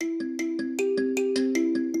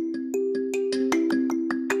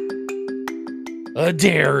a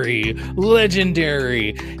dairy,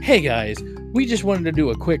 legendary. Hey guys, we just wanted to do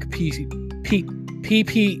a quick PPSA.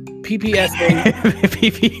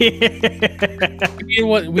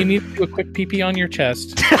 We need to do a quick PP on your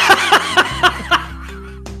chest.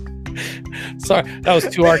 Sorry, that was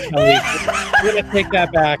too R. Kelly. We're gonna take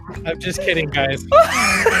that back. I'm just kidding, guys.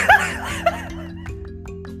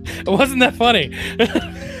 It wasn't that funny.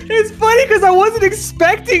 It's funny because I wasn't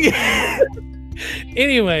expecting it.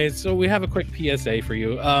 Anyway, so we have a quick PSA for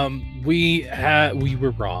you. We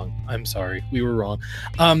were wrong. I'm sorry, we were wrong.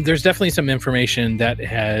 There's definitely some information that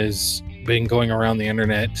has been going around the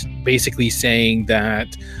internet, basically saying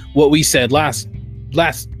that what we said last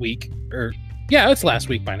week, or yeah, it's last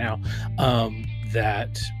week by now,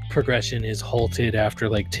 that progression is halted after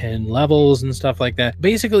like 10 levels and stuff like that.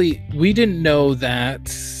 Basically, we didn't know that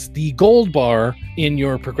the gold bar in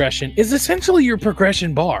your progression is essentially your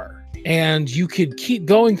progression bar, and you could keep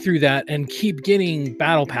going through that and keep getting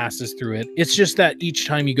battle passes through it. It's just that each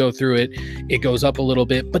time you go through it, it goes up a little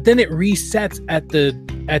bit, but then it resets at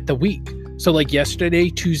the week. So like yesterday,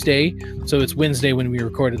 Tuesday, so it's Wednesday when we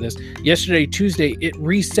recorded this. Yesterday, Tuesday, it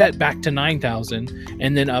reset back to 9,000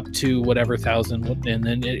 and then up to whatever thousand, and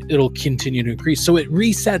then it'll continue to increase. So it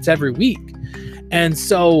resets every week. And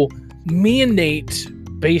so me and Nate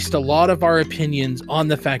based a lot of our opinions on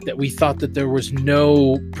the fact that we thought that there was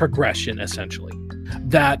no progression, essentially.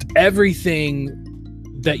 That everything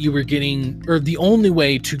that you were getting, or the only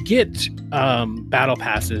way to get battle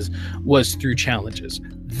passes was through challenges.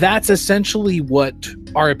 That's essentially what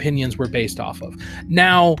our opinions were based off of.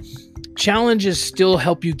 Now, challenges still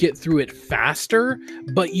help you get through it faster,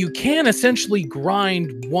 but you can essentially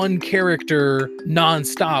grind one character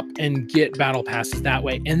nonstop and get battle passes that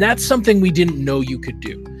way. And that's something we didn't know you could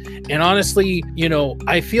do. And honestly, you know,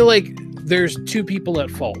 I feel like there's two people at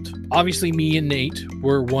fault. Obviously, me and Nate,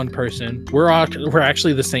 we're one person. We're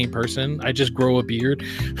actually the same person. I just grow a beard.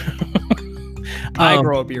 I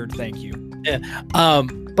grow a beard, thank you.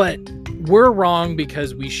 But we're wrong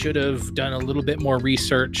because we should have done a little bit more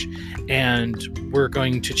research, and we're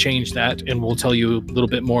going to change that, and we'll tell you a little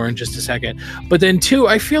bit more in just a second. But then two,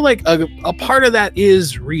 I feel like a part of that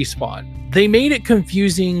is Respawn. They made it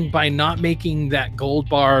confusing by not making that gold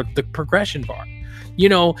bar the progression bar. You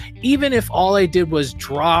know, even if all I did was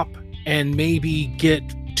drop and maybe get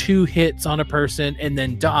 2 hits on a person and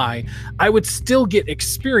then die, I would still get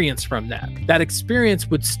experience from that. That experience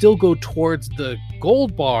would still go towards the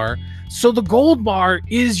gold bar. So the gold bar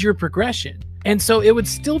is your progression. And so it would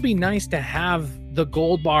still be nice to have the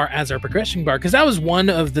gold bar as our progression bar, because that was one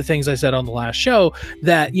of the things I said on the last show,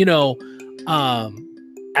 that, you know,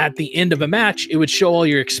 at the end of a match, it would show all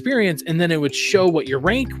your experience, and then it would show what your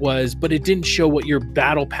rank was, but it didn't show what your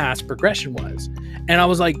battle pass progression was. And I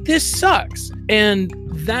was like, this sucks. And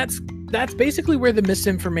that's basically where the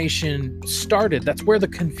misinformation started. That's where the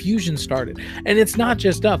confusion started. And it's not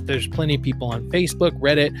just us. There's plenty of people on Facebook,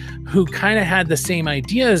 Reddit, who kind of had the same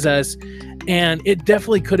idea as us. And it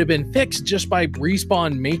definitely could have been fixed just by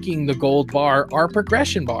Respawn making the gold bar our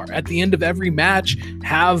progression bar. At the end of every match,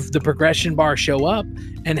 have the progression bar show up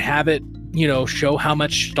and have it, you know, show how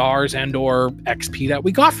much stars and or XP that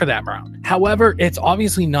we got for that round. However, it's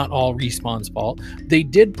obviously not all Respawn's fault. They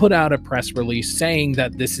did put out a press release saying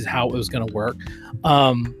that this is how it was going to work.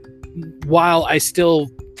 While I still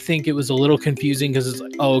think it was a little confusing because it's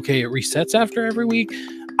like, oh, okay, it resets after every week.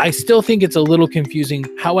 I still think it's a little confusing.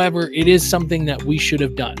 However, it is something that we should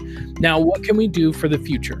have done. Now, what can we do for the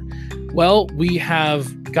future? Well, we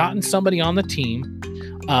have gotten somebody on the team,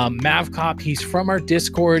 Mavcop. He's from our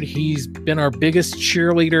Discord. He's been our biggest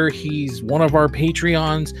cheerleader. He's one of our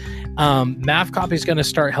Patreons. Mavcop is going to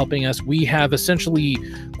start helping us. We have essentially,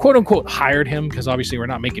 quote unquote, hired him, because obviously we're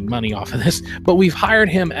not making money off of this, but we've hired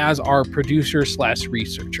him as our producer /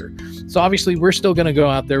 researcher. So obviously we're still going to go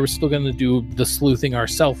out there. We're still going to do the sleuthing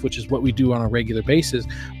ourselves, which is what we do on a regular basis.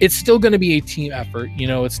 It's still going to be a team effort. You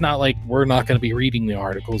know, it's not like we're not going to be reading the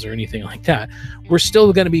articles or anything like that. We're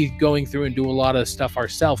still going to be going through and do a lot of stuff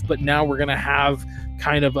ourselves, but now we're going to have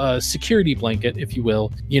kind of a security blanket, if you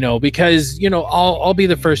will, you know, because, you know, I'll be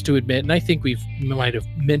the first to admit, and I think we might have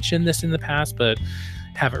mentioned this in the past, but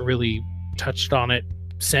haven't really touched on it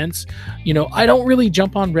since. You know, I don't really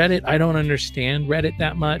jump on Reddit. I don't understand Reddit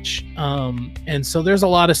that much. And so there's a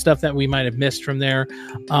lot of stuff that we might have missed from there.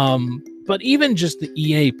 But even just the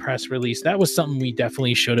EA press release, that was something we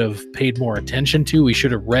definitely should have paid more attention to. We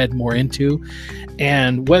should have read more into.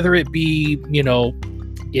 And whether it be, you know,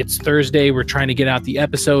 it's Thursday, we're trying to get out the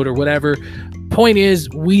episode or whatever, point is,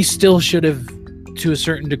 we still should have, to a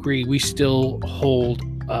certain degree, we still hold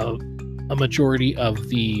a majority of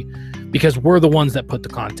the because we're the ones that put the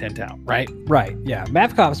content out, right? Right. Yeah.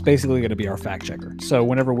 MavCop's basically going to be our fact checker. So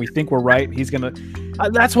whenever we think we're right, he's going to.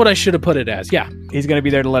 That's what I should have put it as. Yeah. He's going to be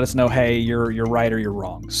there to let us know, hey, you're right or you're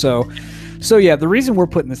wrong. So yeah, the reason we're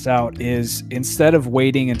putting this out is instead of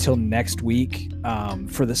waiting until next week,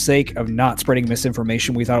 for the sake of not spreading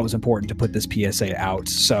misinformation, we thought it was important to put this PSA out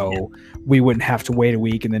so we wouldn't have to wait a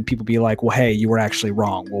week and then people be like, well, hey, you were actually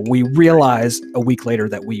wrong. Well, we realized a week later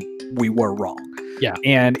that we were wrong. Yeah.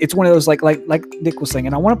 And it's one of those like Nick was saying,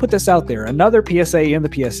 and I want to put this out there, another PSA in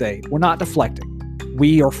the PSA. We're not deflecting.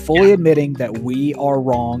 We are fully admitting that we are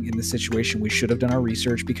wrong in the situation. We should have done our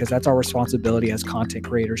research because that's our responsibility as content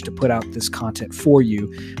creators to put out this content for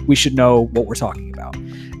you. We should know what we're talking about.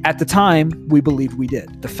 At the time, we believed we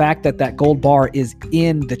did. The fact that that gold bar is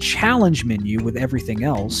in the challenge menu with everything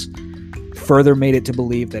else further made it to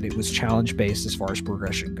believe that it was challenge based as far as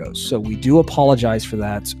progression goes. So we do apologize for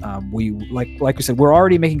that. We like we said, we're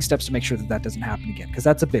already making steps to make sure that that doesn't happen again because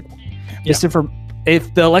that's a big one. Yeah.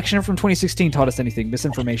 If the election from 2016 taught us anything,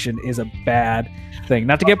 misinformation is a bad thing.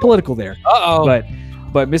 Not to get political there,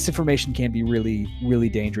 but misinformation can be really, really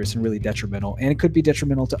dangerous and really detrimental, and it could be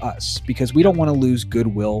detrimental to us because we don't want to lose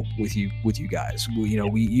goodwill with you guys.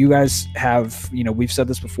 You guys have, we've said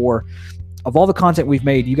this before. Of all the content we've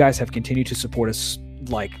made, you guys have continued to support us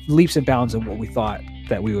like leaps and bounds of what we thought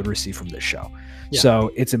that we would receive from this show. Yeah.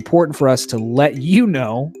 So it's important for us to let you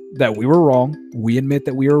know that we were wrong. We admit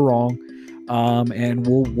that we were wrong. And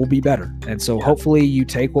we'll be better. And so hopefully you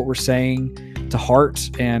take what we're saying to heart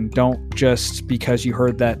and don't just because you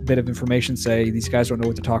heard that bit of information say these guys don't know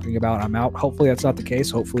what they're talking about, I'm out. Hopefully that's not the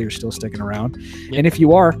case. Hopefully you're still sticking around. Yep. And if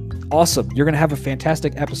you are, awesome. You're going to have a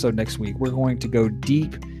fantastic episode next week. We're going to go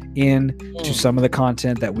deep into some of the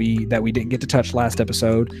content that we didn't get to touch last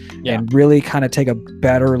episode and really kind of take a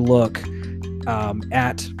better look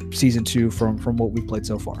at season 2 from what we've played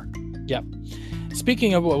so far. Yep.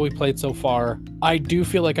 Speaking of what we played so far, I do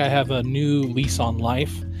feel like I have a new lease on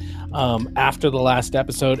life after the last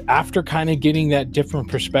episode, after kind of getting that different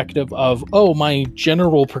perspective of, my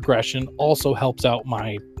general progression also helps out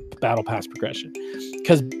my battle pass progression.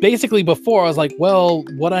 Because basically before I was like, well,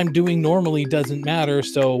 what I'm doing normally doesn't matter,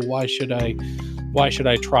 so why should I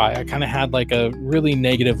try? I kind of had like a really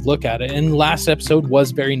negative look at it, and last episode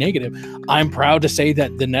was very negative. I'm proud to say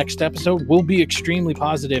that the next episode will be extremely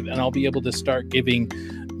positive, and I'll be able to start giving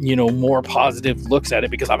more positive looks at it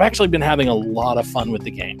because I've actually been having a lot of fun with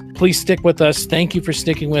the game. Please stick with us. Thank you for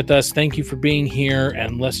sticking with us. Thank you for being here,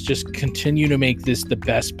 and let's just continue to make this the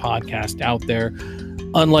best podcast out there,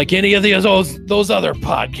 unlike any of those other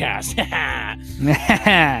podcasts.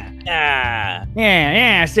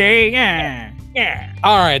 Yeah.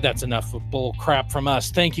 All right, that's enough of bull crap from us.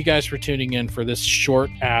 Thank you guys for tuning in for this short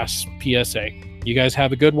ass PSA. You guys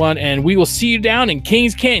have a good one, and we will see you down in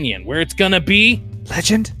Kings Canyon, where it's gonna be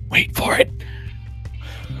legend. Wait for it.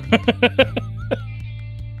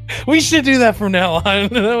 We should do that from now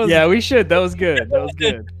on. We should. That was good.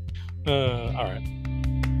 All right.